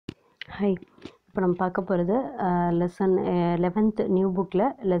Hi, இப்போ நம்ம பார்க்க போகிறது லெசன் 11th நியூ புக்கில்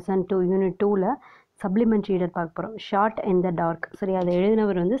லெசன் 2 யூனிட் 2ல் சப்ளிமெண்ட்ரி ரீடர் பார்க்க போகிறோம். Shot in the dark. சரி, அதை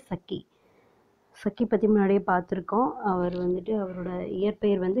எழுதினவர் வந்து சக்கி. சக்கி பற்றி முன்னாடியே பார்த்துருக்கோம். அவர் வந்துட்டு அவரோட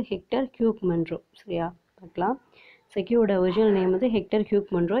இயற்பெயர் வந்து ஹெக்டர் ஹியூக் மன்ரோ. சரியா, பார்க்கலாம். சக்கியோட ஒரிஜினல் நேம் வந்து ஹெக்டர்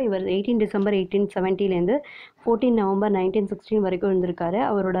ஹியூக் மன்ரோ. இவர் 18 டிசம்பர் 1870 14 நவம்பர் 1916 வரைக்கும் இருந்திருக்காரு.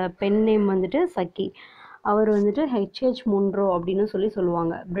 அவரோட பென் நேம் வந்துட்டு சக்கி. அவர் வந்துட்டு ஹெச்ஹெச் முன்ரோ அப்படின்னு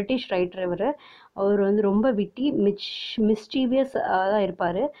சொல்லுவாங்க. பிரிட்டிஷ் ரைட்டர் இவர். அவர் வந்து ரொம்ப விட்டி மிஸ்டீவியஸ் தான்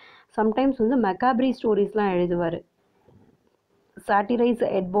இருப்பார். சம்டைம்ஸ் வந்து மெக்காப்ரி ஸ்டோரிஸ்லாம் எழுதுவார். சாட்டிரைஸ்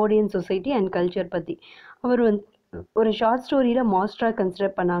எட்வர்டியன் சொசைட்டி அண்ட் கல்ச்சர் பற்றி. அவர் வந்து ஒரு ஷார்ட் ஸ்டோரியில் மாஸ்டராக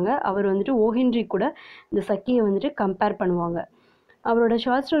கன்சிடர் பண்ணாங்க. அவர் வந்துட்டு ஓஹென்ரி கூட இந்த சக்கியை வந்துட்டு கம்பேர் பண்ணுவாங்க. அவரோட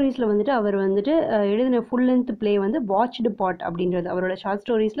ஷார்ட் ஸ்டோரிஸில் வந்துட்டு அவர் வந்துட்டு எழுதின ஃபுல் லென்த் ப்ளே வந்து வாட்ச்டு பாட் அப்படின்றது. அவரோட ஷார்ட்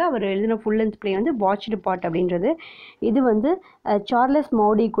ஸ்டோரிஸில் அவர் எழுதின ஃபுல் லென்த் ப்ளே வந்து வாட்ச்டு பாட் அப்படின்றது. இது வந்து சார்லஸ்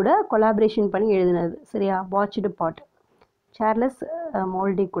மௌடி கூட கொலாபரேஷன் பண்ணி எழுதினது. சரியா, வாட்ச்டு பாட் சார்லஸ்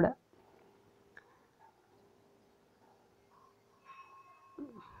மௌடி கூட.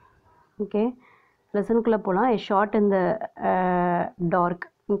 ஓகே, லெசனுக்குள்ளே போகலாம். Shot in the dark.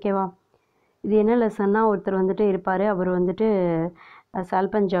 ஓகேவா, இது என்ன லெசன்னா, ஒருத்தர் வந்துட்டு இருப்பார். அவர் வந்துட்டு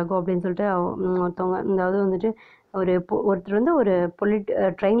சால்பஞ்சாகோ அப்படின்னு சொல்லிட்டு ஒருத்தவங்க, அதாவது வந்துட்டு ஒருத்தர் வந்து ஒரு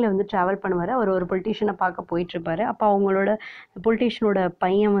ட்ரெயினில் வந்து ட்ராவல் பண்ணுவார். அவர் ஒரு பொலிட்டீஷியனை பார்க்க போயிட்டுருப்பார். அப்போ அவங்களோட பொலிட்டீஷியனோட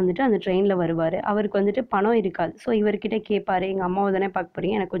பையன் வந்துட்டு அந்த ட்ரெயினில் வருவார். அவருக்கு வந்துட்டு பணம் இருக்காது. ஸோ இவர்கிட்ட கேட்பார், எங்கள் அம்மாவை தானே பார்க்க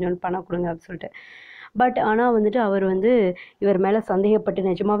போகிறீங்க, எனக்கு கொஞ்சம் பணம் கொடுங்க அப்படின்னு சொல்லிட்டு. பட் ஆனால் வந்துட்டு அவர் வந்து இவர் மேலே சந்தேகப்பட்டு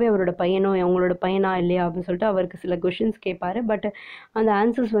நிஜமாவே அவரோட பையனோ அவங்களோட பையனா இல்லையா அப்படின்னு சொல்லிட்டு அவருக்கு சில கொஷின்ஸ் கேட்பார். பட் அந்த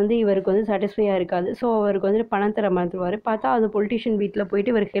ஆன்சர்ஸ் வந்து இவருக்கு வந்து சாட்டிஸ்ஃபையாக இருக்காது. ஸோ அவருக்கு வந்துட்டு பணம் தர மறுத்துருவார். பார்த்தா அந்த பொலிட்டீஷியன் வீட்டில்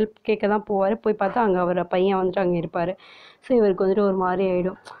போயிட்டு இவர் ஹெல்ப் கேட்க தான் போவார். போய் பார்த்தா அங்கே அவர் பையன் வந்துட்டு அங்கே இருப்பார். ஸோ இவருக்கு வந்துட்டு ஒரு மாதிரி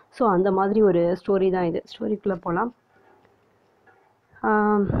ஆகிடும். ஸோ அந்த மாதிரி ஒரு ஸ்டோரி தான் இது. ஸ்டோரிக்குள்ளே போகலாம்.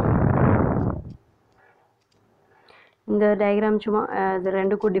 இந்த டயக்ராம் சும்மா இது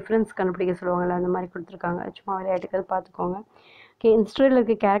ரெண்டுக்கும் டிஃப்ரென்ஸ் கண்டுபிடிக்க சொல்லுவாங்கள்ல, அந்த மாதிரி கொடுத்துருக்காங்க. சும்மா விளையாட்டுக்கள் பார்த்துக்கோங்க. ஓகே, இந்த ஸ்டோரியில்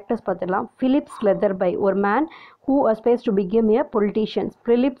இருக்க கேரக்டர்ஸ் பார்த்துடலாம். பிலிப்ஸ் லெதர்பை, ஒரு man who அஸ்பைர்ஸ் to become a politician.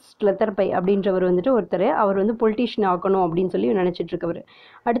 Philips லெதர்பை அப்படின்றவர் வந்துட்டு ஒருத்தர். அவர் வந்து பொலிட்டீஷியன் ஆக்கணும் அப்படின்னு சொல்லி நினச்சிட்டு இருக்கவர்.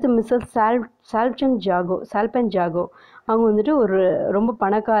 அடுத்து மிஸ்ஸஸ் சால்பன் ஜாகோ. அவங்க வந்துட்டு ஒரு ரொம்ப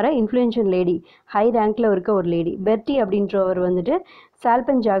பணக்கார இன்ஃப்ளூயன்ஷியல் லேடி, ஹை ரேங்க்கில் இருக்க ஒரு லேடி. பெர்ட்டி அப்படின்றவர் வந்துட்டு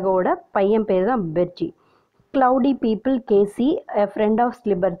சால்பன் ஜாகோவோட பையன் பேர் தான் பெர்ட்டி. Cloudy people KC, friend of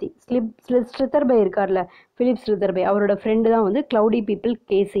ஸ்லிபர்த்தி. ஸ்லித்தர்பை இருக்கார்ல, பிலிப் ஸ்லித்தர்பை, அவரோட ஃப்ரெண்டு தான் வந்து க்ளவுடி பீப்புள்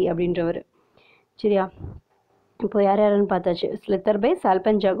கேசி அப்படின்றவர். சரியா, இப்போ யார் யாருன்னு பார்த்தாச்சு. ஸ்லித்தர்பை,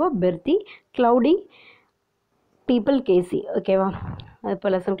 சால்பன்ஜாகோ, பெர்த்தி, க்ளவுடி பீப்புள் கேசி. ஓகேவா, இப்போ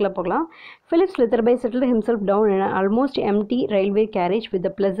லெசனுக்குள்ளே போகலாம். Philip ஸ்லித்தர்பை settled himself down in an almost empty railway carriage with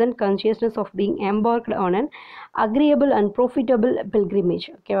the pleasant consciousness of being embarked on an agreeable and profitable pilgrimage.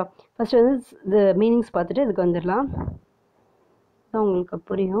 ஓகேவா, ஃபஸ்ட்டு வந்து இந்த மீனிங்ஸ் பார்த்துட்டு இதுக்கு வந்துடலாம். தான் உங்களுக்கு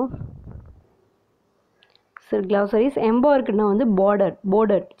புரியும். சரி, க்ளாசரிஸ். எம்பார்க்னா வந்து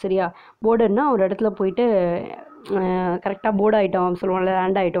போர்டர். சரியா, போர்டர்னா ஒரு இடத்துல போயிட்டு கரெக்டாக போர்டு ஆகிட்டோம் சொல்லுவோம்ல,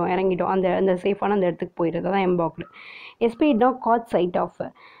 லேண்ட் ஆகிட்டோம், இறங்கிட்டோம், அந்த சேஃபான அந்த இடத்துக்கு போயிடுறது தான் எம்பார்க்டு. எஸ்பீட்னா God side of.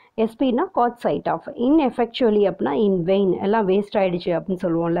 எஸ்பீட்னா God side of. இன்எஃபெக்சுவலி அப்படின்னா இன் வெயின், எல்லாம் வேஸ்ட் ஆகிடுச்சு அப்படின்னு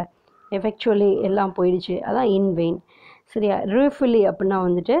சொல்லுவோம்ல. எஃபெக்சுவலி எல்லாம் போயிடுச்சு, அதான் இன் வெயின். சரியா, ரூஃபுல்லி அப்படின்னா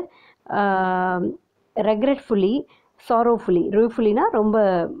வந்துட்டு ரெக்ரெட்ஃபுல்லி, சாரோஃபுல்லி. ரூஃபுல்லினா ரொம்ப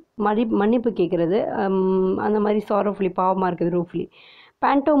மன்னிப்பு கேட்குறது, அந்த மாதிரி. சாரோஃபுல்லி பாவமாக இருக்குது ரூஃபுல்லி.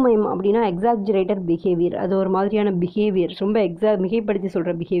 பேண்டோமைம் அப்படின்னா எக்ஸாஜரேட்டட் பிஹேவியர், அது ஒரு மாதிரியான பிஹேவியர், ரொம்ப மிகைப்படுத்தி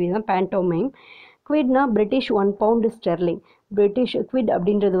சொல்கிற பிஹேவியர் தான் பேண்டோமைம். குவிட்னா British 1 pound Sterling. British quit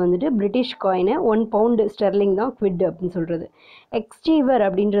அப்படின்றது வந்துட்டு பிரிட்டிஷ் காயினு, 1 பவுண்டு ஸ்டெர்லிங் தான் குவிட் அப்படின்னு சொல்கிறது. எக்ஸ்சீவர்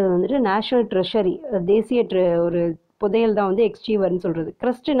அப்படின்றது வந்துட்டு நேஷ்னல் ட்ரெஷரி, தேசிய ஒரு புதையல் தான் வந்து எக்ஸ்சீவர்னு சொல்கிறது.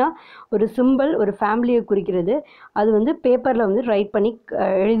 க்ரஸ்ட்னா ஒரு சிம்பிள், ஒரு ஃபேமிலியை குறிக்கிறது. அது வந்து பேப்பரில் வந்து ரைட் பண்ணி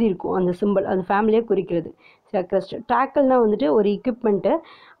எழுதியிருக்கும் அந்த சிம்பிள், அது ஃபேமிலியை குறிக்கிறது. க்ரஸ்ட். டேக்கிள்னால் வந்துட்டு ஒரு எக்யூப்மெண்ட்டு,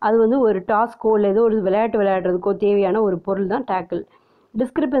 அது வந்து ஒரு டாஸ்க்கோ இல்லை ஏதோ ஒரு விளையாடுறதுக்கோ தேவையான ஒரு பொருள் தான் டேக்கிள்.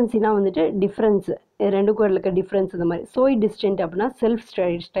 டிஸ்கிரிபன்சினா வந்துட்டு டிஃப்ரென்ஸு, ரெண்டுக்கும் இருக்க டிஃப்ரென்ஸ். இந்த மாதிரி. சோய் டிஸ்டன்ட் அப்படின்னா செல்ஃப்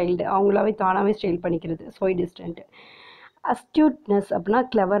ஸ்டைல்டு, அவங்களாவே தானாகவே ஸ்டைல் பண்ணிக்கிறது, சோய் டிஸ்டன்ட்டு. அஸ்டியூட்னஸ் அப்படின்னா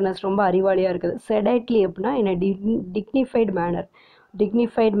கிளவர்னஸ், ரொம்ப அறிவாளியாக இருக்குது. செடைட்லி அப்படின்னா இன் டிக்னிஃபைடு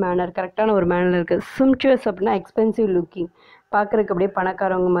மேனர், கரெக்டான ஒரு மேனர் இருக்குது. சும்ச்சுவஸ் அப்படின்னா எக்ஸ்பென்சிவ் லுக்கிங், பார்க்குறதுக்கு அப்படியே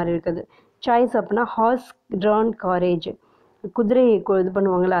பணக்காரவங்க மாதிரி இருக்குது. சாய்ஸ் அப்படின்னா ஹார்ஸ் ட்ரான் காரேஜ், குதிரை இது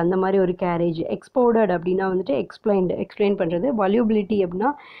பண்ணுவாங்கள்ல அந்த மாதிரி ஒரு கேரேஜ். எக்ஸ்போர்டட் அப்படின்னா வந்துட்டு எக்ஸ்பிளைன் பண்ணுறது. வல்யூபிலிட்டி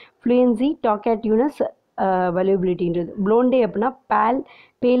அப்படின்னா ஃப்ளூயன்சி, டாக்கேட்டிவ்னஸ், வல்யூபிலிட்டின்றது. ப்ளோண்டே அப்படின்னா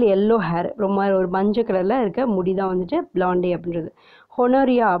பேல் எல்லோ ஹேர், ரொம்ப ஒரு மஞ்சள் கலரில் இருக்க முடி தான் வந்துட்டு ப்ளாண்டே அப்படின்றது.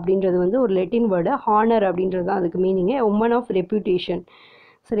 ஹொனோரியா அப்படின்றது வந்து ஒரு லெட்டின் வேர்டு. ஹானர் அப்படின்றது தான் அதுக்கு மீனிங்கு. உமன் ஆஃப் ரெப்யூட்டேஷன்,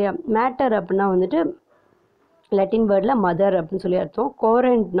 சரியா. மேட்டர் அப்படின்னா வந்துட்டு லட்டின் வேர்டில் மதர் அப்படின்னு சொல்லி அர்த்தம்.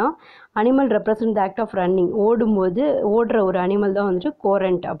 கோரண்ட்னா animal represent the act of running, ஓடும்போது ஓடுற ஒரு அனிமல் தான் வந்துட்டு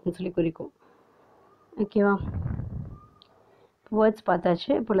கோரண்ட் அப்படின்னு சொல்லி குறிக்கும். ஓகேவா, வேர்ட்ஸ் பார்த்தாச்சு.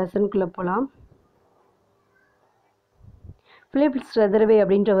 இப்போ லெசனுக்குள்ளே போகலாம். பிலிப் ஸ்ட்ரெதர்வே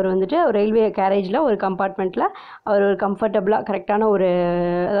அப்படின்றவர் வந்துட்டு ரயில்வே கேரேஜில் ஒரு கம்பார்ட்மெண்ட்டில் அவர் ஒரு கம்ஃபர்டபுளாக கரெக்டான ஒரு,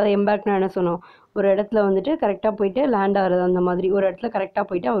 அதாவது எம்பேக்னா என்ன சொன்னோம், ஒரு இடத்துல வந்துட்டு கரெக்டாக போயிட்டு லேண்ட் ஆகிறது, அந்த மாதிரி ஒரு இடத்துல கரெக்டாக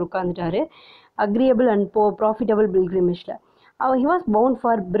போயிட்டு அவர் உட்காந்துட்டாரு. Agreeable and profitable பில்கிரிமேஜில் he was bound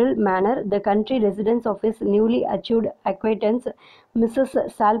for Brill Manor, the country residence of his newly achieved acquaintance Mrs.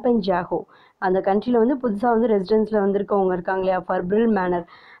 Salpenjago. அந்த கண்ட்ரியில் வந்து புதுசாக வந்து ரெசிடென்ஸில் வந்திருக்கவங்க இருக்காங்க இல்லையா, ஃபார் பிரில் மேனர்.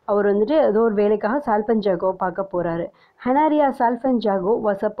 அவர் வந்துட்டு ஏதோ ஒரு வேலைக்காக சால்பன்ஜாகோவை பார்க்க போகிறாரு. ஹெனாரியா சால்பன்ஜாகோ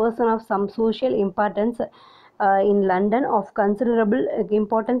was a person of some social importance in London, of considerable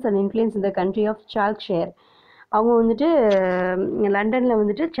importance and influence in the country of சால்க்ஷயர். அவங்க வந்துட்டு லண்டனில்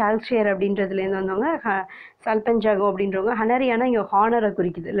வந்துட்டு சால்க்ஷயர் அப்படின்றதுலேருந்து வந்தவங்க. சால்பன்ஜாகோ அப்படின்றவங்க, ஹனரியானா இங்கே ஹானரை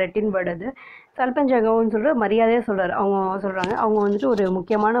குறிக்குது, லட்டின் வேர்டு அது. சால்பன்ஜாகோன்னு சொல்கிற மரியாதையாக சொல்கிறார், அவங்க சொல்கிறாங்க. அவங்க வந்துட்டு ஒரு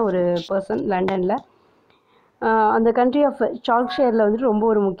முக்கியமான ஒரு பர்சன் லண்டனில். அந்த கண்ட்ரி ஆஃப் சால்க்ஷயரில் வந்துட்டு ரொம்ப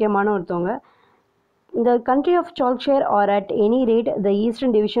ஒரு முக்கியமான ஒருத்தவங்க. The country of Chalkshire, or at any rate the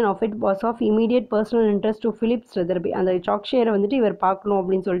eastern division of it, was of immediate personal interest to Philip Strethberby. அந்த சாக்ஷயரை வந்துட்டு இவர் பார்க்கணும்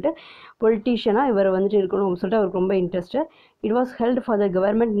அப்படின்னு சொல்லிட்டு, பொலிட்டீஷியனாக இவர் வந்துட்டு இருக்கணும் அப்படின்னு சொல்லிட்டு அவருக்கு ரொம்ப interest. It was held for the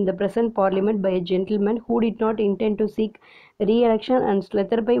government in the present parliament by a gentleman who did not intend to seek re-election, and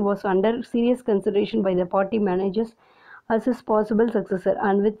Strethberby was under serious consideration by the party managers as his possible successor,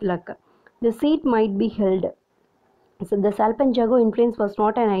 and with luck the seat might be held. So the Salpanjago influence was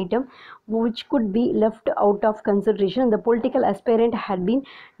not an item which could be left out of consideration. The political aspirant had been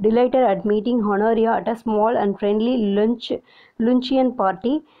delighted at meeting Honoria at a small and friendly luncheon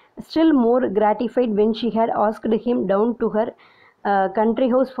party, still more gratified when she had asked him down to her country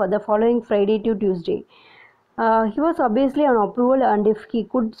house for the following Friday to Tuesday. He was obviously on approval, and if he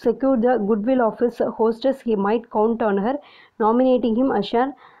could secure the goodwill of his hostess, he might count on her nominating him as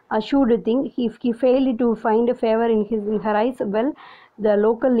an assured thing. If he failed to find favor in her eyes, well, the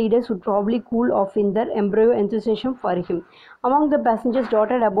local leaders would probably cool off in their embryo enthusiasm for him. Among the passengers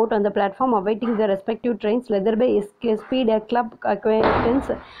dotted about on the platform awaiting their respective trains, Leatherby espied a club acquaintance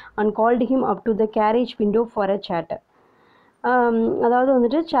and called him up to the carriage window for a chat. அதாவது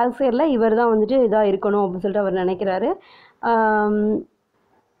வந்துட்டு சால்க்ஷயரில் இவர் தான் வந்துட்டு இதாக இருக்கணும் அப்படின்னு சொல்லிட்டு அவர் நினைக்கிறாரு.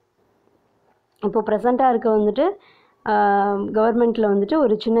 இப்போது ப்ரெசண்ட்டாக இருக்க வந்துட்டு கவர்மெண்ட்டில் வந்துட்டு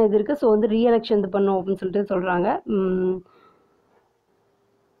ஒரு சின்ன இது இருக்குது. ஸோ வந்து ரீஎலெக்ஷன் இது பண்ணும் அப்படின்னு சொல்லிட்டு சொல்கிறாங்க.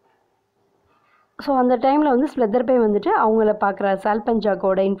 ஸோ அந்த டைமில் வந்து ஸ்லெதர்பே வந்துட்டு அவங்கள பார்க்குற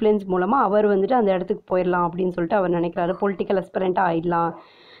சால்பன்ஜாகோட இன்ஃப்ளூயன்ஸ் மூலமாக அவர் வந்துட்டு அந்த இடத்துக்கு போயிடலாம் அப்படின்னு சொல்லிட்டு அவர் நினைக்கிறாரு. பொலிட்டிக்கல் அஸ்பிரண்ட்டாக ஆகிடலாம்,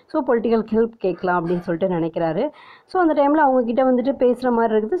 ஸோ பொலிட்டிக்கல் ஹெல்ப் கேட்கலாம் அப்படின்னு சொல்லிட்டு நினைக்கிறாரு. ஸோ அந்த டைமில் அவங்கக்கிட்ட வந்துட்டு பேசுகிற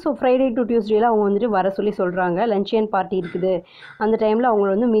மாதிரி இருக்குது. ஸோ ஃப்ரைடே டு டியூஸ்டேயில் அவங்க வந்துட்டு வர சொல்லி சொல்கிறாங்க. லன்ச்சியன் பார்ட்டி இருக்குது, அந்த டைமில்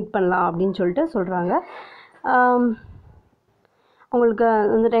அவங்கள வந்து மீட் பண்ணலாம் அப்படின்னு சொல்லிட்டு சொல்கிறாங்க. அவங்களுக்கு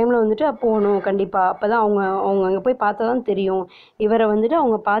அந்த டைமில் வந்துட்டு போகணும் கண்டிப்பாக, அப்போ தான் அவங்க அங்கே போய் பார்த்தா தான் தெரியும், இவரை வந்துட்டு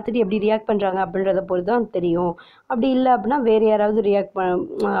அவங்க பார்த்துட்டு எப்படி ரியாக்ட் பண்ணுறாங்க அப்படின்றத பொறுத்து தான் தெரியும். அப்படி இல்லை அப்படின்னா வேறு யாராவது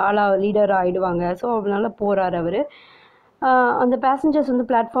லீடர் ஆகிடுவாங்க. ஸோ அதனால போகிறார் அவர். அந்த பேசஞ்சர்ஸ் வந்து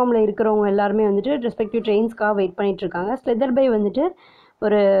பிளாட்ஃபார்மில் இருக்கிறவங்க எல்லாருமே வந்துட்டு ரெஸ்பெக்டிவ் ட்ரெயின்ஸ்க்காக வெயிட் பண்ணிகிட்ருக்காங்க. ஸ்லெதர்பை வந்துட்டு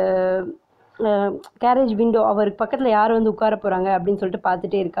ஒரு கேரேஜ் விண்டோ, அவருக்கு பக்கத்தில் யார் வந்து உட்கார போகிறாங்க அப்படின்னு சொல்லிட்டு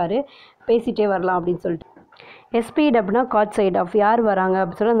பார்த்துட்டே இருக்கார், பேசிகிட்டே வரலாம் அப்படின்னு சொல்லிட்டு. எஸ்பீட் அப்படின்னா காட் சைட் ஆஃப், யார் வராங்க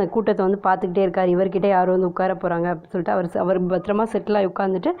அப்படின்னு சொல்லிட்டு அந்த கூட்டத்தை வந்து பார்த்துக்கிட்டே இருக்கார், இவர்கிட்ட யார் வந்து உட்கார போகிறாங்க அப்படின்னு சொல்லிட்டு அவர் பத்திரமா செட்டிலாக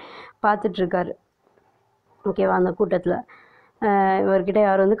உட்காந்துட்டு பார்த்துட்ருக்காரு. ஓகேவா, அந்த கூட்டத்தில் இவர்கிட்ட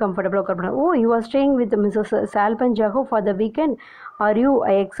யார் வந்து கம்ஃபர்டபுளாக உட்கார போகிறாங்க. ஓ, you are staying with Mrs சால்பன்ஜாகோ for the weekend, are you?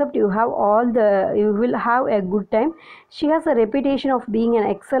 I accept you will have a good time. She has a reputation of being an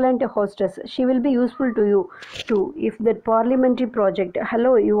excellent hostess. She will be useful to you two if that parliamentary project.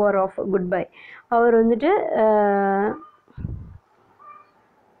 Hello, you are of, good bye. அவர் வந்துட்டு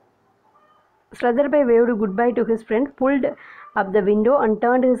Strethberby waved goodbye to his friend, pulled up the window and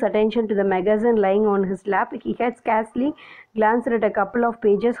turned his attention to the magazine lying on his lap. He had scarcely glanced at a couple of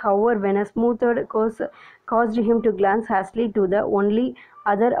pages, however, when a smoothed course caused him to glance hastily to the only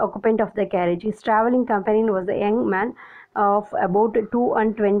other occupant of the carriage. His travelling companion was a young man of about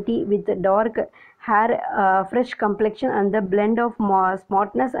 22 with dark hair, fresh complexion, and the blend of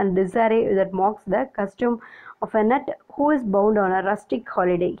smartness and desire that marks the costume of a nut who is bound on a rustic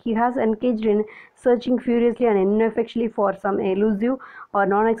holiday. He has engaged in searching furiously and ineffectually for some elusive or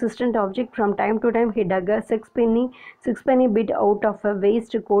non-existent object. From time to time he dug a sixpenny bit out of a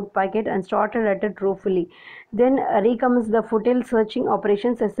waistcoat pocket and started at it ruefully. Then recommenced the futile searching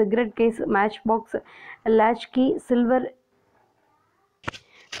operations. A cigarette case, matchbox, a latchkey, silver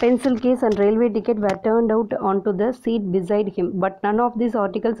pencil case and railway ticket were turned out onto the seat beside him, but none of these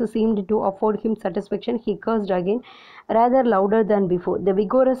articles seemed to afford him satisfaction. He cursed again, rather louder than before. The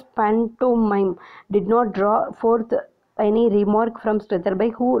vigorous pantomime did not draw forth any remark from Stutterby,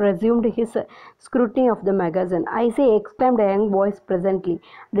 who resumed his scrutiny of the magazine. "I say," exclaimed a young voice presently,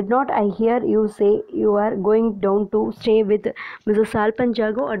 "did not I hear you say you are going down to stay with Mrs.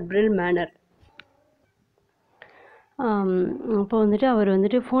 Alpanjago at Brill Manor?" அப்போ வந்துட்டு அவர்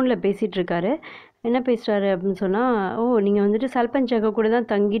வந்துட்டு ஃபோனில் பேசிகிட்ருக்காரு. என்ன பேசுகிறாரு அப்படின்னு சொன்னால், "ஓ, நீங்கள் வந்துட்டு சல்பஞ்சாக்கா கூட தான்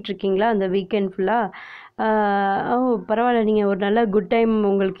தங்கிட்டுருக்கீங்களா அந்த வீக்கெண்ட் ஃபுல்லாக? ஓ, பரவாயில்ல, நீங்கள் ஒரு நல்ல குட் டைம்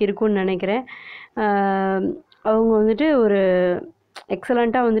உங்களுக்கு இருக்கும்னு நினைக்கிறேன். அவங்க வந்துட்டு ஒரு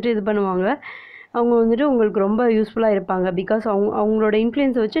எக்ஸலண்ட்டாக வந்துட்டு இது பண்ணுவாங்க. அவங்க வந்துட்டு உங்களுக்கு ரொம்ப யூஸ்ஃபுல்லாக இருப்பாங்க. பிகாஸ் அவங்களோட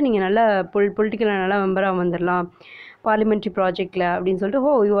இன்ஃப்ளூயன்ஸை வச்சு நீங்கள் நல்லா பொலிட்டிக்கலாக நல்லா மெம்பராக வந்துடலாம் பார்லிமெண்ட்ரி ப்ராஜெக்டில் அப்படின்னு சொல்லிட்டு,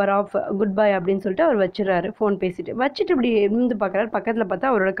 "ஓ, you are of, good bye" அப்படின்னு சொல்லிட்டு அவர் வச்சிடறாரு. ஃபோன் பேசிட்டு வச்சுட்டு இப்படி இருந்து பார்க்குறாரு. பக்கத்தில்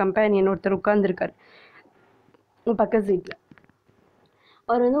பார்த்தா அவரோட கம்பேனியன் ஒருத்தர் உட்காந்துருக்கார் பக்கத்து சீட்டில்.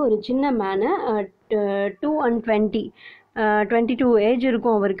 அவர் வந்து ஒரு சின்ன மேனு, 2 and 20, 22 ஏஜ்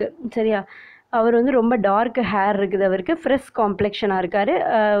இருக்கும் அவருக்கு. சரியா? அவர் வந்து ரொம்ப டார்க் ஹேர் இருக்குது அவருக்கு. ஃப்ரெஷ் காம்ப்ளெக்ஷனாக இருக்கார்.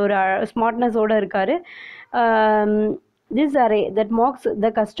 ஒரு ஸ்மார்ட்னஸோடு இருக்கார். This array that marks the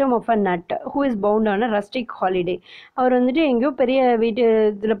custom of a nut who is bound on a rustic holiday. அவர் வந்துட்டு எங்கேயோ பெரிய வீட்டு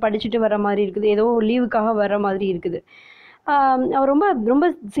இதில் படிச்சுட்டு வர மாதிரி இருக்குது. ஏதோ லீவுக்காக வர மாதிரி இருக்குது. அவர் ரொம்ப ரொம்ப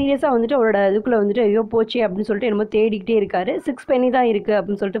சீரியஸாக வந்துட்டு அவரோட இதுக்குள்ளே வந்துட்டு ஐயோ போச்சு அப்படின்னு சொல்லிட்டு என்னமோ தேடிக்கிட்டே இருக்காரு. 6 penny தான் இருக்குது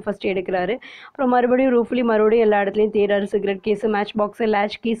அப்படின்னு சொல்லிட்டு ஃபஸ்ட் எடுக்கிறாரு. அப்புறம் மறுபடியும் ரூஃப்லி மறுபடியும் எல்லா இடத்துலையும் தேடுறாரு. Cigarette case, match box,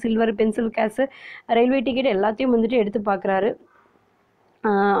 latch key, silver pencil case, railway ticket எல்லாத்தையும் வந்துட்டு எடுத்து பார்க்குறாரு.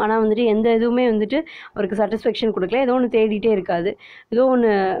 ஆனால் வந்துட்டு எந்த இதுவுமே வந்துட்டு அவருக்கு சாட்டிஸ்ஃபேக்ஷன் கொடுக்கல. ஏதோ ஒன்று தேடிகிட்டே இருக்காது. ஏதோ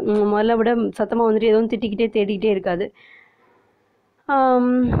ஒன்று முதல்ல விட சத்தமாக வந்துட்டு ஏதோ ஒன்று திட்டிக்கிட்டே தேடிக்கிட்டே இருக்காது.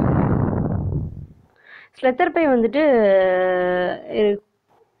 ஸ்லெத்தர்பை வந்துட்டு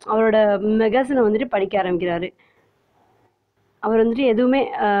அவரோட மெகாசினை வந்துட்டு படிக்க ஆரம்பிக்கிறாரு. அவர் வந்துட்டு எதுவுமே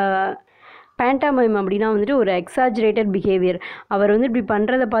பேண்டாமைம் அப்படின்னா வந்துட்டு ஒரு எக்ஸாஜரேட்டட் பிஹேவியர். அவர் வந்து இப்படி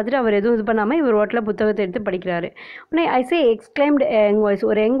பண்ணுறதை பார்த்துட்டு அவர் எதுவும் இது பண்ணாமல் இவர் ஓட்டில் புத்தகத்தை எடுத்து படிக்கிறாரு. உடனே ஐசே எக்ஸ்கிளைம்டு யங் வாய்ஸ்.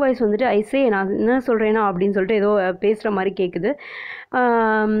 ஒரு யங் வாய்ஸ் வந்துட்டு ஐசே நான் என்ன சொல்கிறேன்னா அப்படின்னு சொல்லிட்டு ஏதோ பேசுகிற மாதிரி கேட்குது.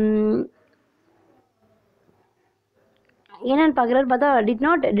 என்னென்னு பார்க்குறாரு. பார்த்தா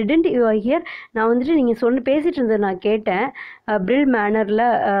டிடன்ட் யூ ஹியர், நான் வந்துட்டு நீங்கள் பேசிகிட்டு இருந்தது நான் கேட்டேன். பிரில் மேனரில்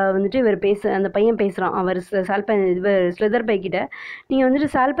வந்துட்டு இவர் அந்த பையன் பேசுகிறான். அவர் ஸ்லெதர் பைக்கிட்ட, நீங்கள் வந்துட்டு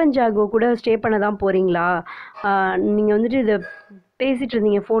சால்பஞ்சாகோ கூட ஸ்டே பண்ண தான் போகிறீங்களா? நீங்கள் வந்துட்டு இதை பேசிகிட்டு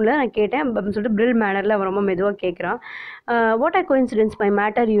இருந்தீங்க ஃபோனில், நான் கேட்டேன் அப்படின்னு சொல்லிட்டு பிரில் மேனரில் அவன் ரொம்ப மெதுவாக கேட்குறான். What are coincidence my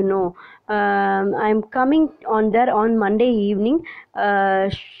matter you know, I am coming on their on Monday evening,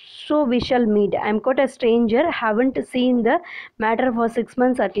 so we shall meet. I am quite a stranger, haven't seen the matter for 6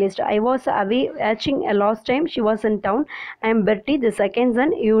 months at least. I was away watching a last time she was in town. I am Bertie, the second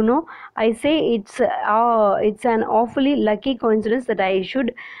son. You know, I say it's an awfully lucky coincidence that I should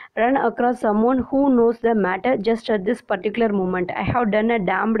run across someone who knows the matter just at this particular moment. I have done a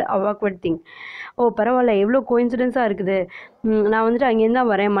damned awkward thing. ஓ, பரவாயில்ல, எவ்வளோ கோயின்சிடென்ஸாக இருக்குது. நான் வந்துட்டு அங்கேருந்து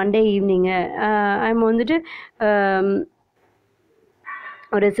தான் வரேன் Monday evening. I'm வந்துட்டு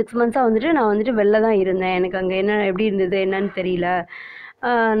ஒரு 6 months வந்துட்டு நான் வந்துட்டு வெளில தான் இருந்தேன். எனக்கு அங்கே என்ன எப்படி இருந்தது என்னன்னு தெரியல.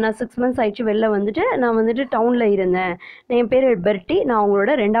 நான் 6 months ஆயிடுச்சு வெளில வந்துட்டு நான் வந்துட்டு டவுனில் இருந்தேன். என் பேர் பெர்ட்டி, நான்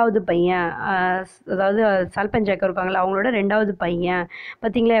அவங்களோட 2வது பையன். அதாவது சால்பஞ்சாக்கா இருக்காங்களா, அவங்களோட 2வது பையன்.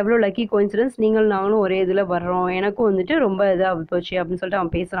 பார்த்தீங்களா எவ்வளோ லக்கி கோயின்சிடன்ஸ், நீங்களும் நாங்களும் ஒரே இதில் வர்றோம். எனக்கும் வந்துட்டு ரொம்ப இதாக போச்சு அப்படின்னு சொல்லிட்டு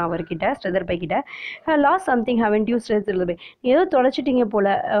அவன் பேசுகிறான் அவர்கிட்ட, ஸ்ட்ரெதர் பை கிட்ட. Loss something haven't you ஸ்ட்ரெதர் by, ஏதோ தொலைச்சிட்டிங்க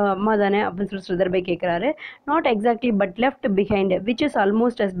போல் அம்மா தானே அப்படின்னு சொல்லி ஸ்ட்ரெதர் பை கேட்குறாரு. Not exactly, but left behind, which is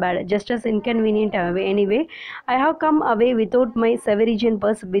almost as bad, just as inconvenient anyway. I have come away without my செவரிஜியன்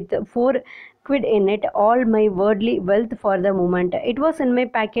purse with 4 quid in it, all my worldly wealth for the moment. It was in my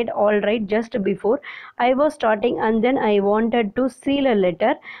packet all right just before I was starting, and then I wanted to seal a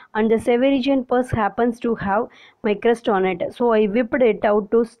letter, and the Severinian purse happens to have my crest on it, so I whipped it out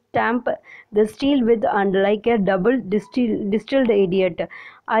to stamp the steel with, and like a double distilled idiot,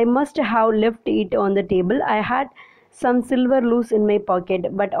 I must have left it on the table. I had some silver loose in my pocket,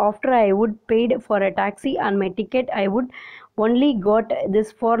 but after I would paid for a taxi and my ticket, I would only got this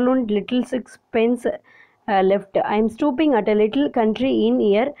forlorn little 6 pence left. I am stopping at a little country inn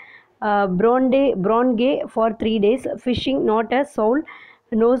here, Brongay, for 3 days, fishing. Not a soul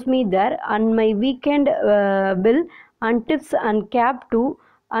knows me there, and my weekend bill and tips and cab too,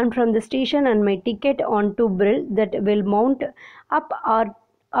 and from the station, and my ticket on to Brill, that will mount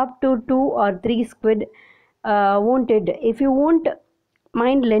up to 2 or 3 quid, won't it? If you won't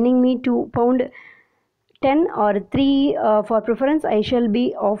mind lending me £2 10 or 3 for preference, I shall be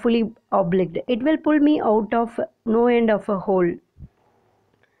awfully obliged. It will pull me out of no end of a hole.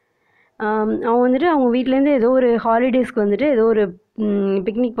 அவன் வந்துட்டு அவங்க வீட்டிலேருந்து ஏதோ ஒரு ஹாலிடேஸ்க்கு வந்துட்டு ஏதோ ஒரு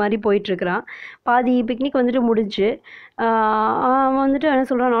picnic மாதிரி போயிட்டுருக்கிறான். பாதி பிக்னிக் வந்துட்டு முடிஞ்சு அவன் வந்துட்டு என்ன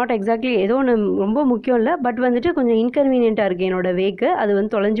சொல்கிறான், நாட் எக்ஸாக்ட்லி ஏதோ ஒன்று ரொம்ப முக்கியம் இல்லை, பட் வந்துட்டு கொஞ்சம் இன்கன்வீனியண்ட்டாக இருக்குது என்னோடய வேக்கு, அது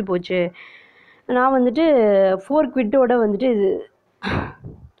வந்து தொலைஞ்சு போச்சு. நான் வந்துட்டு 4 குவிட்டோட வந்துட்டு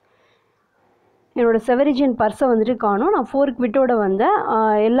என்னோடய செவரிஜியன் பர்ஸை வந்துட்டு காணோம். நான் 4 குவிட்டோட வந்தேன்.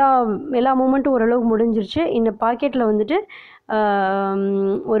 எல்லா மூமெண்ட்டும் ஓரளவுக்கு முடிஞ்சிருச்சு. இந்த பாக்கெட்டில் வந்துட்டு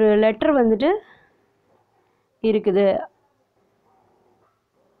ஒரு லெட்டர் வந்துட்டு இருக்குது.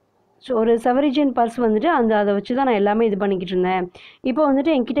 ஸோ ஒரு செவரிஜியன் பர்ஸ் வந்துட்டு அதை வச்சு தான் நான் எல்லாமே இது பண்ணிக்கிட்டு இருந்தேன். இப்போ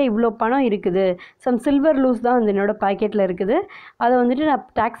வந்துட்டு என்கிட்ட இவ்வளோ பணம் இருக்குது. சம் சில்வர் லூஸ் தான் அந்த என்னோடய பாக்கெட்டில் இருக்குது. அதை வந்துட்டு நான்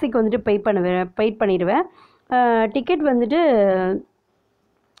டாக்ஸிக்கு வந்துட்டு பே பண்ணிடுவேன். டிக்கெட் வந்துட்டு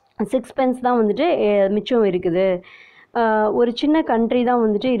 6 pence தான் வந்துட்டு மிச்சம் இருக்குது. ஒரு சின்ன கண்ட்ரி தான்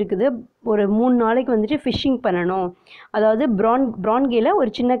வந்துட்டு இருக்குது. ஒரு 3 நாளைக்கு வந்துட்டு ஃபிஷ்ஷிங் பண்ணணும். அதாவது ப்ரான்கேல ஒரு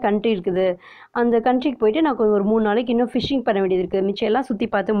சின்ன கண்ட்ரி இருக்குது. அந்த கண்ட்ரிக்கு போயிட்டு நான் ஒரு 3 நாளைக்கு இன்னும் ஃபிஷ்ஷிங் பண்ண வேண்டியது இருக்குது. மிச்சம் எல்லாம் சுற்றி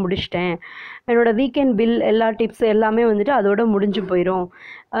பார்த்து முடிச்சிட்டேன். என்னோடய வீக்கெண்ட் பில் எல்லா டிப்ஸ் எல்லாமே வந்துட்டு அதோட முடிஞ்சு போயிடும்.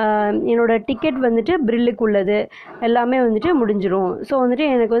 என்னோடய டிக்கெட் வந்துட்டு பில்லுக்கு உள்ளது எல்லாமே வந்துட்டு முடிஞ்சிடும். ஸோ வந்துட்டு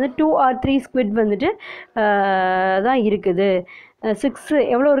எனக்கு வந்து 2 or 3 ஸ்குவிட் வந்துட்டு தான் இருக்குது. 6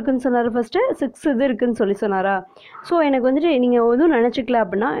 எவ்வளோ இருக்குதுன்னு சொன்னார் ஃபஸ்ட்டு? 6 இது இருக்குதுன்னு சொன்னாரா? ஸோ எனக்கு வந்துட்டு நீங்கள் எதுவும் நினச்சிக்கல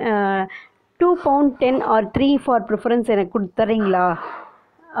அப்படின்னா £2.10 or 3 ஃபார் ப்ரிஃபரன்ஸ் எனக்கு தரீங்களா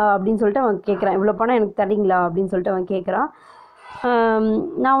அப்படின்னு சொல்லிட்டு அவன் கேட்குறான். இவ்வளோ பணம் எனக்கு தரீங்களா அப்படின்னு சொல்லிட்டு அவன் கேட்குறான்.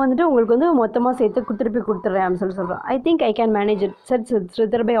 நான் வந்துட்டு உங்களுக்கு வந்து மொத்தமாக சேர்த்து திருப்பி கொடுத்துட்றேன் அப்படின்னு சொல்கிறான். I think I can manage it set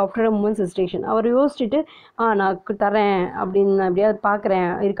ஸ்ரிதர் by after a moments hesitation. அவர் யோசிச்சுட்டு நான் தரேன் அப்படின்னு நான் எப்படியாவது பார்க்குறேன்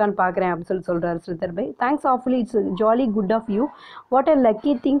இருக்கான்னு பார்க்குறேன் அப்படின்னு சொல்கிறார் ஸ்ரிதர் by. Thanks ஆஃப்லி, it's jolly good of you. What a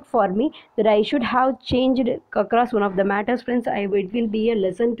lucky thing for me that I should have changed across one of the matters friends. It will be a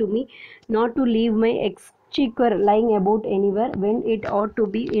lesson to me not to leave my exchequer lying about anywhere when it ought to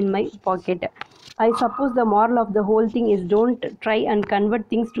be in my pocket. I suppose the moral of the whole thing is don't try and convert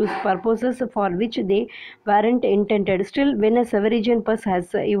things to purposes for which they weren't intended. Still, when a Severinian purse has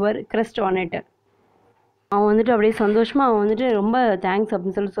your crest on it. அவன் வந்துட்டு அப்படியே சந்தோஷமாக அவன் வந்துட்டு ரொம்ப thanks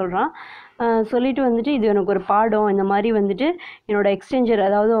அப்படின்னு சொல்கிறான். சொல்லிட்டு வந்துட்டு இது எனக்கு ஒரு பாடம், இந்த மாதிரி வந்துட்டு என்னோடய எக்ஸ்சேஞ்சர்,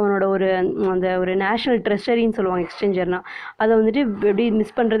 அதாவது அவனோட ஒரு நேஷ்னல் ட்ரெஷரின்னு சொல்லுவாங்க எக்ஸ்சேஞ்சர்னால், அதை வந்துட்டு எப்படி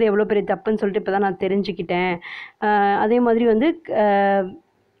மிஸ் பண்ணுறது எவ்வளோ பெரிய தப்புன்னு சொல்லிட்டு இப்போ தான் நான் தெரிஞ்சுக்கிட்டேன். அதே மாதிரி வந்து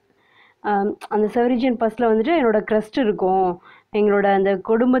அந்த செவரிஜியன் பர்ஸில் வந்துட்டு என்னோடய க்ரஸ்ட் இருக்கும், எங்களோட அந்த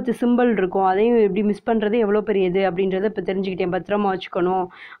குடும்பத்து சிம்பிள் இருக்கும், அதையும் எப்படி மிஸ் பண்ணுறது எவ்வளோ பெரிய இது அப்படின்றத இப்போ தெரிஞ்சுக்கிட்டேன், பத்திரமா வச்சுக்கணும்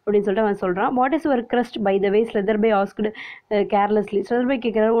அப்படின்னு சொல்லிட்டு அவன் சொல்கிறான். What is your crust by the way ஸ்லெதர் by asked carelessly. ஸ்லெதர் by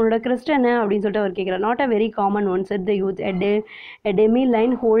கேட்குறாரு, உன்னோட க்ரஸ்ட் என்ன அப்படின்னு சொல்லிட்டு அவர் கேட்குறாரு. Not a very common one set the youth, a demi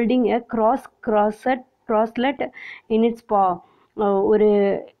line holding a crosslet in its paw. ஒரு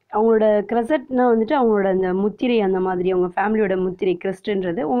அவங்களோட க்ரெசட்னா வந்துட்டு அவங்களோட அந்த முத்திரை, அந்த மாதிரி அவங்க ஃபேமிலியோட முத்திரை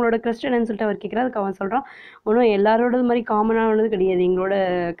க்ரெஸ்ட்டுன்றது. உங்களோட க்ரெஸ்ட் என்னன்னு சொல்லிட்டு அவர் கேட்குறாரு. அதுக்கு அவன் சொல்கிறான், ஒன்றும் எல்லாரோடது மாதிரி காமனானது கிடையாது எங்களோட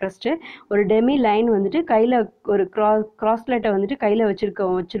க்ரெஸ்ட்டு. ஒரு டெமி லைன் வந்துட்டு கையில் ஒரு க்ராஸ்லெட்டை வந்துட்டு கையில்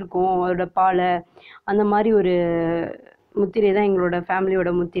வச்சுருக்கோம் அவரோட பாலை, அந்த மாதிரி ஒரு முத்திரை தான் எங்களோட ஃபேமிலியோட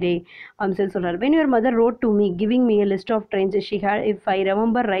முத்திரை அப்படின்னு சொல்லி சொல்கிறார். when your mother wrote to me giving me a list of trains she had, if I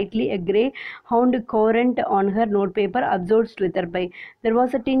remember rightly, a grey hound current on her note paper, observed Slitherby. There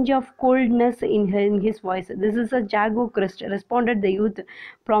was a tinge of coldness in his voice. This is a Jago crest, responded the youth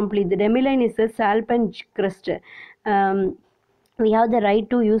promptly. The demi-line is a Salpen crest. We have the right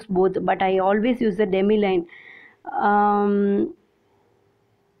to use both, but I always use the demi-line.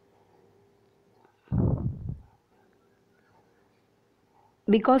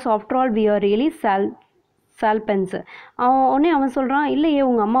 Because after all we are really சால்பென்ஸ். அவன் சொல்கிறான், இல்லையே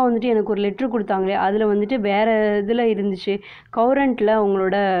உங்கள் அம்மா வந்துட்டு எனக்கு ஒரு letter கொடுத்தாங்களே, அதில் வந்துட்டு வேறு இதில் இருந்துச்சு, கவுரண்ட்டில்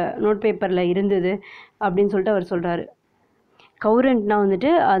உங்களோட நோட் பேப்பரில் இருந்தது அப்படின்னு சொல்லிட்டு அவர் சொல்கிறாரு. கவுரண்ட்னா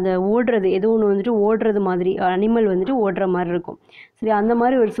வந்துட்டு அதை ஓடுறது, ஏதோ ஒன்று வந்துட்டு ஓடுறது மாதிரி, அனிமல் வந்துட்டு ஓடுற மாதிரி இருக்கும். சரி, அந்த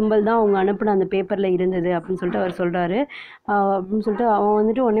மாதிரி ஒரு சிம்பிள் தான் அவங்க அனுப்பின அந்த பேப்பரில் இருந்தது அப்படின்னு சொல்லிட்டு அவர் சொல்கிறாரு. அப்படின்னு சொல்லிட்டு அவன்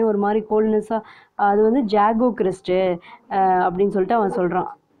வந்துட்டு உடனே ஒரு மாதிரி கோல்ட்னஸாக, அது வந்து ஜாகோ கிறிஸ்ட்டு அப்படின்னு சொல்லிட்டு அவன் சொல்கிறான்.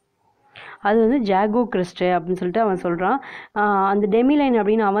 அது வந்து ஜாகோ கிறிஸ்ட்டு அப்படின்னு சொல்லிட்டு அவன் சொல்கிறான். அந்த டெமிலைன்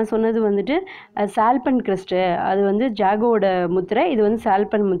அப்படின்னு அவன் சொன்னது வந்துட்டு சால்பன் கிறிஸ்ட்டு, அது வந்து ஜாகோவோட முத்திரை, இது வந்து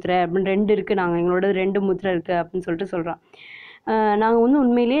சால்பன் முத்திரை அப்படின்னு 2 இருக்குது, நாங்கள் எங்களோட 2 முத்திரை இருக்குது அப்படின்னு சொல்லிட்டு சொல்கிறான். நாங்கள் வந்து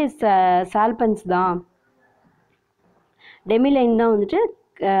உண்மையிலேயே சால்பன்ஸ் தான், டெமிலைன் தான் வந்துட்டு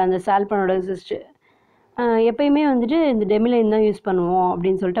அந்த சால்பனோட சிஸ்டர், எப்பயுமே வந்துட்டு இந்த டெமிலைன் தான் யூஸ் பண்ணுவோம்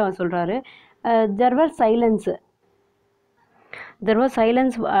அப்படின்னு சொல்லிட்டு அவன் சொல்கிறாரு. there was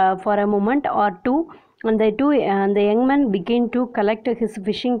silence for a moment or two And the young man began to collect his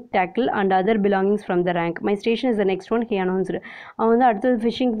fishing tackle and other belongings from the rank. My station is the next one, he announced. அவன் வந்து அடுத்தது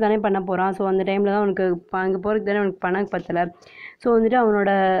phishing தானே பண்ண போகிறான். So அந்த டைமில் தான் அவனுக்கு அங்கே போகிறதுக்கு தானே அவனுக்கு பணம் பத்தலை. ஸோ வந்துட்டு அவனோட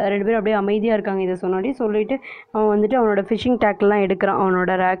 2 பேரும் அப்படியே அமைதியாக இருக்காங்க இதை சொன்னாடி சொல்லிவிட்டு அவன் வந்துட்டு அவனோட ஃபிஷிங் டேக்கெல்லாம் எடுக்கிறான்.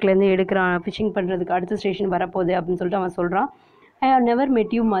 அவனோட ரேக்லேருந்து எடுக்கிறான் ஃபிஷிங் பண்ணுறதுக்கு அடுத்த ஸ்டேஷன் வரப்போகுது அப்படின்னு சொல்லிட்டு அவன் சொல்கிறான். I have never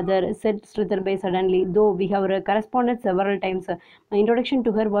met you, mother, said Sridhar suddenly, though we have corresponded several times. My introduction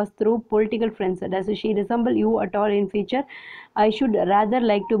to her was through political friends. Does she resemble you at all in feature? I should rather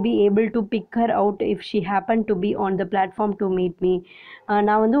like to be able to pick her out if she happened to be on the platform to meet me.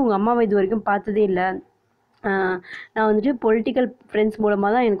 நான் வந்து உங்கள் அம்மாவை இது வரைக்கும் பார்த்ததே இல்லை. நான் வந்துட்டு பொலிட்டிக்கல் ஃப்ரெண்ட்ஸ்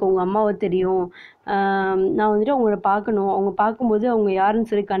மூலமாக தான் எனக்கு உங்கள் அம்மாவை தெரியும். நான் வந்துட்டு அவங்கள பார்க்கணும். அவங்க பார்க்கும்போது அவங்க யாருன்னு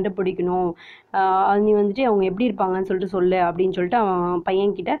சொல்லி கண்டுபிடிக்கணும். நீ வந்துட்டு அவங்க எப்படி இருப்பாங்கன்னு சொல்லிட்டு சொல்லு அப்படின்னு சொல்லிட்டு அவன்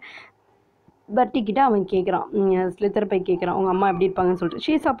பையன்கிட்ட பர்ட்டிக்கிட்ட அவன் கேட்குறான். ஸ்லித்தர் பை கேட்குறான் உங்கள் அம்மா எப்படி இருப்பாங்கன்னு சொல்லிட்டு.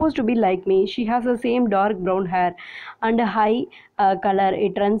 She suppose to be like me. She has the same dark brown hair and high colour.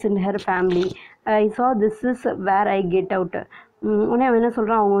 It runs in her family. I saw this is where I get out. உடனே அவன் என்ன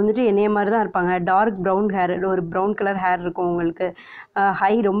சொல்கிறான், அவங்க வந்துட்டு என்னைய மாதிரி தான் இருப்பாங்க. டார்க் ப்ரௌன் ஹேர், ஒரு ப்ரௌன் கலர் ஹேர் இருக்கும் அவங்களுக்கு.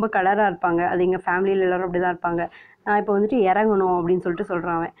 ஹை ரொம்ப கலராக இருப்பாங்க. அது எங்கள் ஃபேமிலியில் எல்லோரும் அப்படி தான் இருப்பாங்க. நான் இப்போ வந்துட்டு இறங்கணும் அப்படின்னு சொல்லிட்டு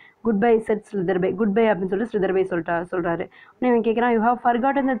சொல்கிறான் அவன். Good bye set ஸ்ரிதர் by. Good bye அப்படின்னு சொல்லிட்டு ஸ்ரிதர் பை சொல்கிறாரு. உடனே அவன் கேட்குறான், you have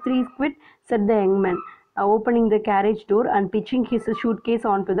forgotten the 3 squid, said the young man, opening the carriage door and pitching his suitcase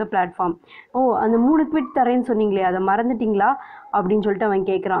onto the platform. அந்த 3 குவிட் தரேன்னு சொன்னீங்களே அதை மறந்துட்டிங்களா அப்படின்னு சொல்லிட்டு அவன்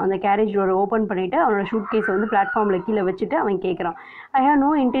கேட்குறான். அந்த கேரேஜ் டோரை ஓப்பன் பண்ணிவிட்டு அவனோட ஷூட் கேஸை வந்து பிளாட்ஃபார்மில் கீழே வச்சுட்டு அவன் கேட்குறான். I have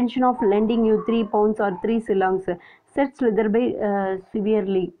no intention of landing you 3 pounds or 3 shillings, said Sridhar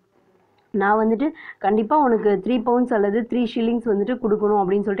severely. நான் வந்துட்டு கண்டிப்பாக உனக்கு 3 pounds அல்லது 3 shillings வந்துட்டு கொடுக்கணும்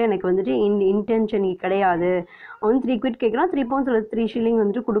அப்படின்னு சொல்லிட்டு எனக்கு வந்துட்டு இன்டென்ஷன் கிடையாது. அவன் 3 quid கேட்குறான். 3 pounds அல்லது 3 shilling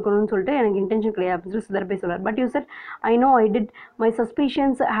வந்துட்டு கொடுக்கணும்னு சொல்லிட்டு எனக்கு இன்டென்ஷன் கிடையாது அப்படின்னு சொல்லி சுதர் பை சொல்கிறார். But you said I know I did. My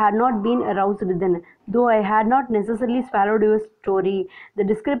சஸ்பிஷன்ஸ் had not been aroused then, though I had not necessarily swallowed your story. The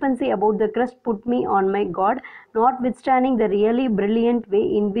discrepancy about the crust put me on my guard, notwithstanding the really brilliant way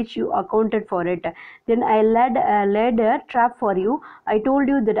in which you accounted for it. Then I laid a trap for you. I told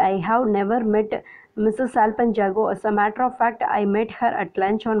you that I have never met Mrs. Salpanjago. As a matter of fact, I met her at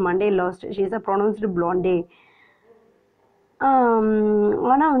lunch on Monday last. She is a pronounced blonde.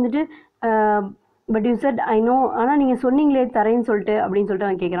 ஆனால் வந்துட்டு but you said I know. ஆனால் நீங்கள் சொன்னீங்களே தரேன்னு சொல்லிட்டு அப்படின்னு சொல்லிட்டு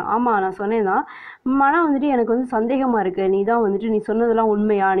அவன் கேட்குறான். ஆமாம் நான் சொன்னேன் தான். ஆனால் வந்துட்டு எனக்கு வந்து சந்தேகமாக இருக்குது. நீ தான் வந்துட்டு நீ சொன்னதெல்லாம்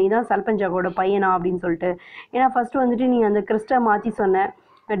உண்மையா, நீ தான் சல்பஞ்சாகோட பையனா அப்படின்னு சொல்லிட்டு. ஏன்னா ஃபஸ்ட்டு வந்துட்டு நீ அந்த கிறிஸ்டை மாற்றி சொன்ன,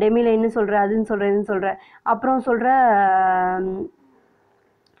 டெமியில் என்ன சொல்கிற, அதுன்னு சொல்கிற, இதுன்னு சொல்கிற, அப்புறம் சொல்கிற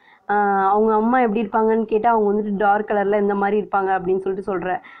அவங்க அம்மா எப்படி இருப்பாங்கன்னு கேட்டால் அவங்க வந்துட்டு டார்க் கலரில் இந்த மாதிரி இருப்பாங்க அப்படின்னு சொல்லிட்டு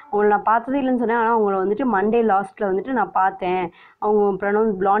சொல்கிறேன். அவங்கள நான் பார்த்ததே இல்லைன்னு சொன்னேன். ஆனால் அவங்கள வந்துட்டு மண்டே லாஸ்ட்டில் வந்துட்டு நான் பார்த்தேன். அவங்க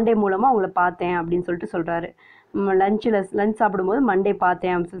ப்ரொனவுன்ஸ் பிளாண்டே மூலமாக அவங்கள பார்த்தேன் அப்படின்னு சொல்லிட்டு சொல்கிறாரு. லஞ்ச் சாப்பிடும்போது மண்டே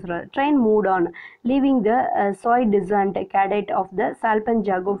பார்த்தேன் அப்படின்னு சொல்கிறார். Train mood on, leaving the Sai descent cadet of the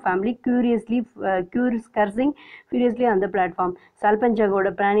சால்பஞ்சாகோ family cursing ஃபியூரியஸ்லி அந்த பிளாட்ஃபார்ம். சால்பஞ்சாகோட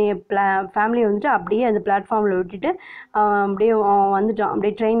ஃபேமிலியை வந்துட்டு அப்படியே அந்த பிளாட்ஃபார்மில் விட்டுட்டு அப்படியே வந்துட்டான்.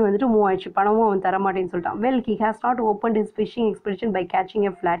 அப்படியே ட்ரெயின் வந்துட்டு மூவ் ஆயிடுச்சு. பணமும் அவன் தரமாட்டேன்னு சொல்லிட்டான். Well, he has not open his phishing expedition by caching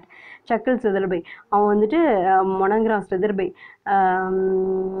a flat, Chahal ஸ்ரிதர் by. அவன் வந்துட்டு முணங்குறான் ஸ்ரிதர் பை.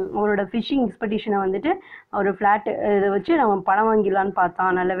 அவனோட ஃபிஷிங் எக்ஸ்பெடிஷனை வந்துட்டு ஒரு ஃப்ளாட்டு இதை வச்சு நம்ம பணம் வாங்கிடலான்னு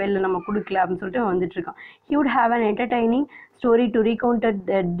பார்த்தான். நல்ல வேலை நம்ம கொடுக்கல அப்படின்னு சொல்லிட்டு வந்துட்டுருக்கான். He would have an entertaining story to recount at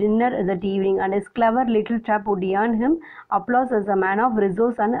the dinner that evening, and his clever little trap would earn him applause as a man of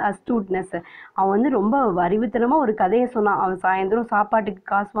resource and astuteness. அவன் வந்து ரொம்ப அறிவுத்தனமாக ஒரு கதையை சொன்னான். அவன் சாயந்தரம் சாப்பாட்டுக்கு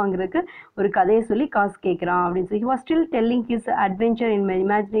காசு வாங்குறதுக்கு ஒரு கதையை சொல்லி காசு கேட்குறான் அப்படின்னு சொல்லி. He was still telling his adventure in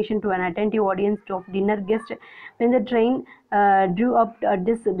imagination to an attentive audience of dinner guests when the train drew up at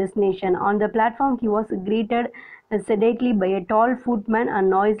this destination. On the platform he was greeted sedately by a tall footman and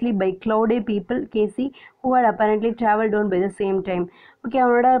noisily by cloudy people, Casey, who had apparently travelled down by the same time. Okay,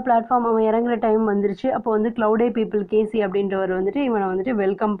 அவனோட platform அவன் இறங்குற time வந்துருச்சு. அப்போ வந்து cloudy people கேசி அப்படின்றவர் வந்துட்டு இவனை வந்துட்டு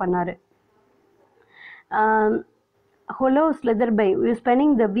வெல்கம் பண்ணார். Hello Sridhar bhai, we are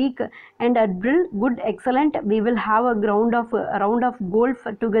spending the week and at Brill. Good, excellent. We will have a round of golf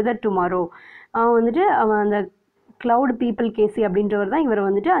together tomorrow. வந்துட்டு அவன் அந்த க்ளவுட் பீப்புள் கேசி அப்படின்றவர் தான் இவரை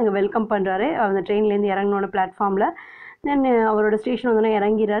வந்துட்டு அங்கே வெல்கம் பண்ணுறாரு. அந்த ட்ரெயின்லேருந்து இறங்கினோட பிளாட்ஃபார்மில். தென் அவரோட ஸ்டேஷன் வந்து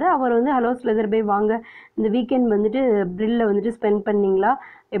இறங்கிறாரு. அவர் வந்து ஹலோ ஸ்ரிதர் பை, வாங்க இந்த வீக்கெண்ட் வந்துட்டு பிரில்லில் வந்துட்டு ஸ்பெண்ட் பண்ணிங்களா,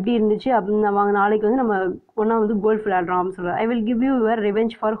 எப்படி இருந்துச்சு அப்படின்னு, வாங்க நாளைக்கு வந்து நம்ம ஒன்றா வந்து கோல்ஃப் விளையாடுறோம் அப்படின்னு சொல்கிறார். I will give you your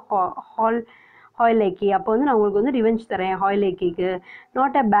revenge for ஹாய்லேக்கி. அப்போ வந்து நான் உங்களுக்கு வந்து ரிவெஞ்ச் தரேன் ஹாய்லேக்கிக்கு.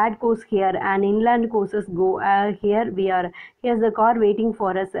 Not a bad course here and inland courses go here we are hears the car waiting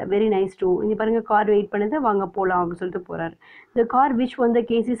for us very nice two. இங்கே பாருங்கள் கார் வெயிட் பண்ணுது, வாங்க போகலாம் அப்படின்னு சொல்லிட்டு போகிறாரு. The car which won the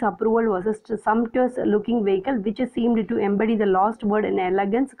case's approval was a sumptuous looking vehicle which seemed to embody the lost word in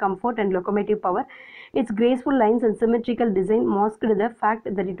elegance, comfort and locomotive power. Its graceful lines and symmetrical design masked the fact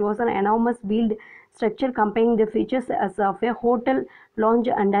that it was an enormous wheeled structure combining the features as of a hotel lounge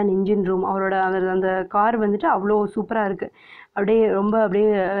and an engine room. அவரோட அந்த car வந்துட்டு அவ்வளோ சூப்பராக இருக்குது. அப்படியே ரொம்ப அப்படியே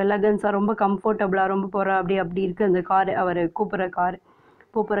எலகன்ஸாக, ரொம்ப கம்ஃபர்டபுளாக, ரொம்ப போகிற அப்படி இருக்குது அந்த கார். அவர் கூப்பிட்ற car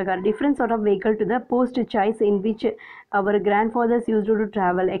different sort of vehicle to the post choice in which our grandfathers used to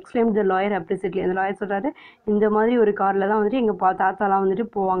travel, exclaimed the lawyer appreciably. அந்த லாயர் சொல்கிறாரு, இந்த மாதிரி ஒரு காரில் தான் வந்துட்டு எங்கள் தாத்தாலாம் வந்துட்டு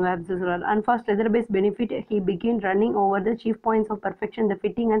போவாங்க அப்படின்னு சொல்கிறாரு. And for Leatherby's benefit he began running over the chief points of perfection, the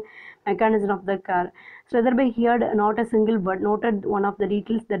fitting and mechanism of the car. Leatherby heard not a single word, noted one of the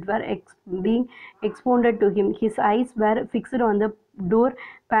details that were being expounded to him. His eyes were fixed on the door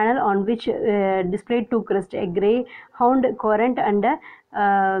panel on which displayed two crests, a greyhound current and a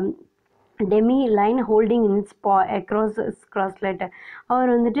Demi line holding in spa across கிராஸ்லெட். அவர்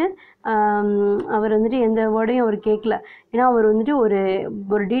வந்துட்டு எந்த வேர்டையும் அவர் கேட்கல. ஏன்னா அவர் வந்துட்டு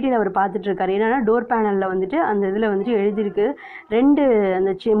ஒரு detail அவர் பார்த்துட்ருக்காரு. என்னென்னா door பேனலில் வந்துட்டு அந்த இதில் வந்துட்டு எழுதியிருக்கு, ரெண்டு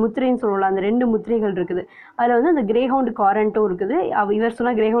அந்த முத்திரைன்னு சொல்லலாம், அந்த ரெண்டு முத்திரைகள் இருக்குது. அதில் வந்து அந்த கிரேஹவுண்ட் காரண்ட்டும் இருக்குது, இவர்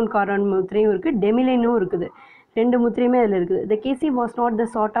சொன்னால் கிரேஹவுண்ட் காரண்ட் முத்திரையும் இருக்குது, டெமிலைனும் இருக்குது. ரெண்டு முத்திரையுமே அதில் இருக்குது. The Casey was not the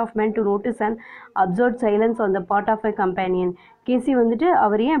sort of man to notice an absurd silence on the part of a companion. கேசி வந்துட்டு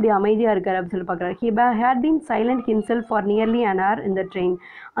அவர் ஏன் அப்படி அமைதியாக இருக்கார் அப்படின்னு சொல்லி பார்க்குறாரு. He had been silent himself for nearly an hour in the train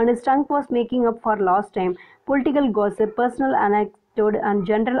and his tongue was making up for lost time. Political gossip, personal anecdote and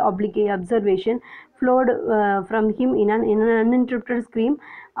general observation flowed from him in an uninterrupted stream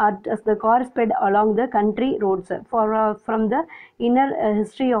as the car sped along the country roads. From the inner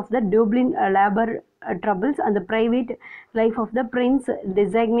history of the Dublin labor troubles and the private life of the Prince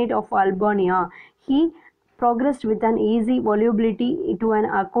Designate of Albania, he progressed with an easy volubility to an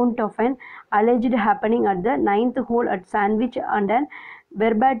account of an alleged happening at the 9th hole at Sandwich and an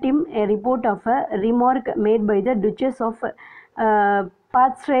verbatim a report of a remark made by the Duchess of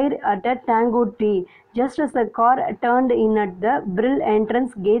Pathshire at a tango tea. Just as the car turned in at the Brill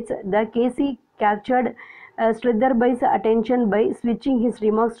entrance gates, the Casey captured Slitherby's attention by switching his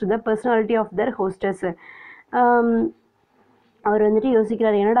remarks to the personality of their hostess. அவர் வந்துட்டு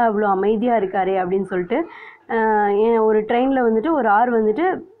யோசிக்கிறார், என்னடா அவ்வளோ அமைதியாக இருக்காரே அப்படின்னு சொல்லிட்டு. ஒரு ட்ரெயினில் வந்துட்டு ஒரு ஆர் வந்துட்டு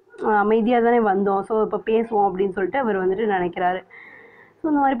அமைதியாக தானே வந்தோம், ஸோ இப்போ பேசுவோம் அப்படின்னு சொல்லிட்டு அவர் வந்துட்டு நினைக்கிறாரு. ஸோ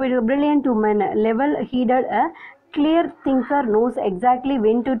இந்த மாதிரி போயிட்டு brilliant woman, level headed, a clear thinker, knows exactly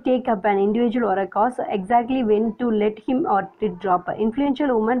when to take up an individual or a cause, exactly when to let him or it drop.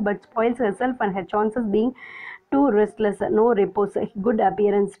 Influential woman but spoils herself and her chances being too restless, no repose, good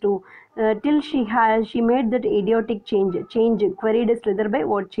appearance too, till she made that idiotic change queried Slitherby,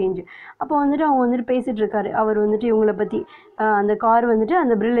 what change. அப்போ வந்துட்டு அவங்க வந்துட்டு பேசிகிட்டு இருக்காரு. அவர் வந்துட்டு இவங்களை பற்றி அந்த கார் வந்துட்டு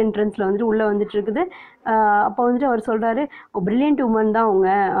அந்த பிரில் என்ட்ரன்ஸில் வந்துட்டு உள்ளே வந்துட்டு இருக்குது. அப்போ வந்துட்டு அவர் சொல்கிறாரு, பிரில்லியன்ட் உமன் தான் அவங்க,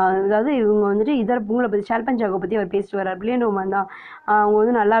 அதாவது இவங்க வந்துட்டு உங்களை பற்றி ஷால்பஞ்சாகை பற்றி அவர் பேசிட்டு வர்றார். பிரில்லியன்ட் உமன் தான் அவங்க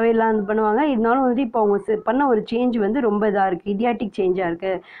வந்து நல்லாவே எல்லாம் இது பண்ணுவாங்க, இருந்தாலும் வந்துட்டு இப்போ அவங்க பண்ண ஒரு சேஞ்ச் வந்து ரொம்ப இதாக இருக்குது, இடியாட்டிக் சேஞ்சாக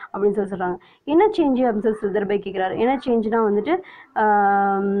இருக்குது அப்படின்னு சொல்கிறாங்க. என்ன சேஞ்சு அப்படின்னு சொல்லி Slitherby கேட்குறாரு. என்ன சேஞ்சுனா வந்துட்டு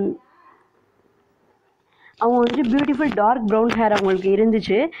அவங்க வந்துட்டு பியூட்டிஃபுல் டார்க் ப்ரௌன் ஹேர் அவங்களுக்கு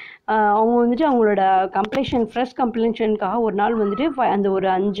இருந்துச்சு. அவங்க வந்துட்டு அவங்களோட ஃப்ரெஷ் கம்ப்ளெக்ஷனுக்காக ஒரு நாள் வந்துட்டு அந்த ஒரு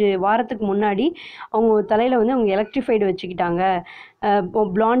 5 வாரத்துக்கு முன்னாடி அவங்க தலையில் வந்து அவங்க எலக்ட்ரிஃபைடு வச்சுக்கிட்டாங்க.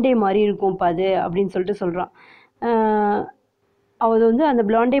 பிளாண்டே மாதிரி இருக்கும்ப்பா அது அப்படின்னு சொல்லிட்டு சொல்கிறான். அது வந்து அந்த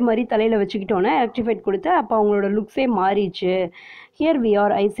பிளாண்டே மாதிரி தலையில் வச்சுக்கிட்டோன்னே எலக்ட்ரிஃபைட் கொடுத்து அப்போ அவங்களோட லுக்ஸே மாறிச்சு. Here we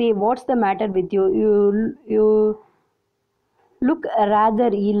are, I say what's the matter with you, you look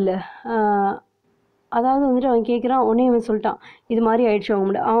rather இல். அதாவது வந்துட்டு அவன் கேட்குறான், உடனே அவன் சொல்லிட்டான் இது மாதிரி ஆயிடுச்சு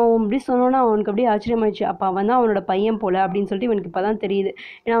அவன் அப்படி சொன்னோன்னா அவனுக்கு அப்படியே ஆச்சரியமாயிடுச்சு. அப்போ அவன் தான் அவனோட பையன் போல அப்படின்னு சொல்லிட்டு இவனுக்கு இப்போ தான் தெரியுது.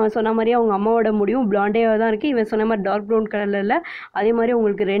 ஏன்னா அவன் சொன்ன மாதிரியே அவங்க அம்மாவோட முடியும் பிளாண்டேவாக தான் இருக்குது, இவன் சொன்ன மாதிரி டார்க் ப்ரௌன் கலரில். அதே மாதிரி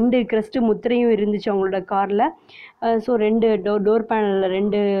அவங்களுக்கு 2 கிரெஸ்ட்டு முத்திரையும் இருந்துச்சு அவங்களோட காரில். ஸோ 2 டோர் பேனலில்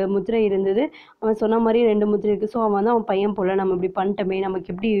 2 முத்திரை இருந்தது. அவன் சொன்ன மாதிரி 2 முத்திரை இருக்குது. ஸோ அவன் தான் அவன் பையன் போல், நம்ம இப்படி பண்ணிட்டோமே, நமக்கு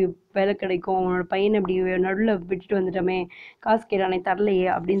எப்படி வேலை கிடைக்கும், அவனோட பையனை இப்படி நடுவில் விட்டுட்டு வந்துட்டோமே, காசு கேட்டானே தரலையே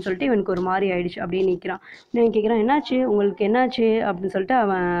அப்படின்னு சொல்லிட்டு இவனுக்கு ஒரு மாதிரி ஆயிடுச்சு. அப்படியே நிற்கிறான். இவன் கேட்குறான், என்னாச்சு உங்களுக்கு என்னாச்சு அப்படின்னு சொல்லிட்டு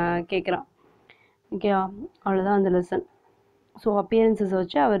அவன் கேட்குறான். ஓகேவா, அவ்வளோதான் அந்த லெசன். ஸோ அப்பியரன்ஸஸ்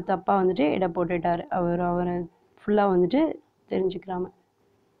வச்சு அவர் தப்பாக வந்துட்டு எடை போட்டுட்டார். அவரை ஃபுல்லாக வந்துட்டு தெரிஞ்சுக்கிறாம.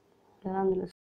 அதுதான் அந்த லெசன்.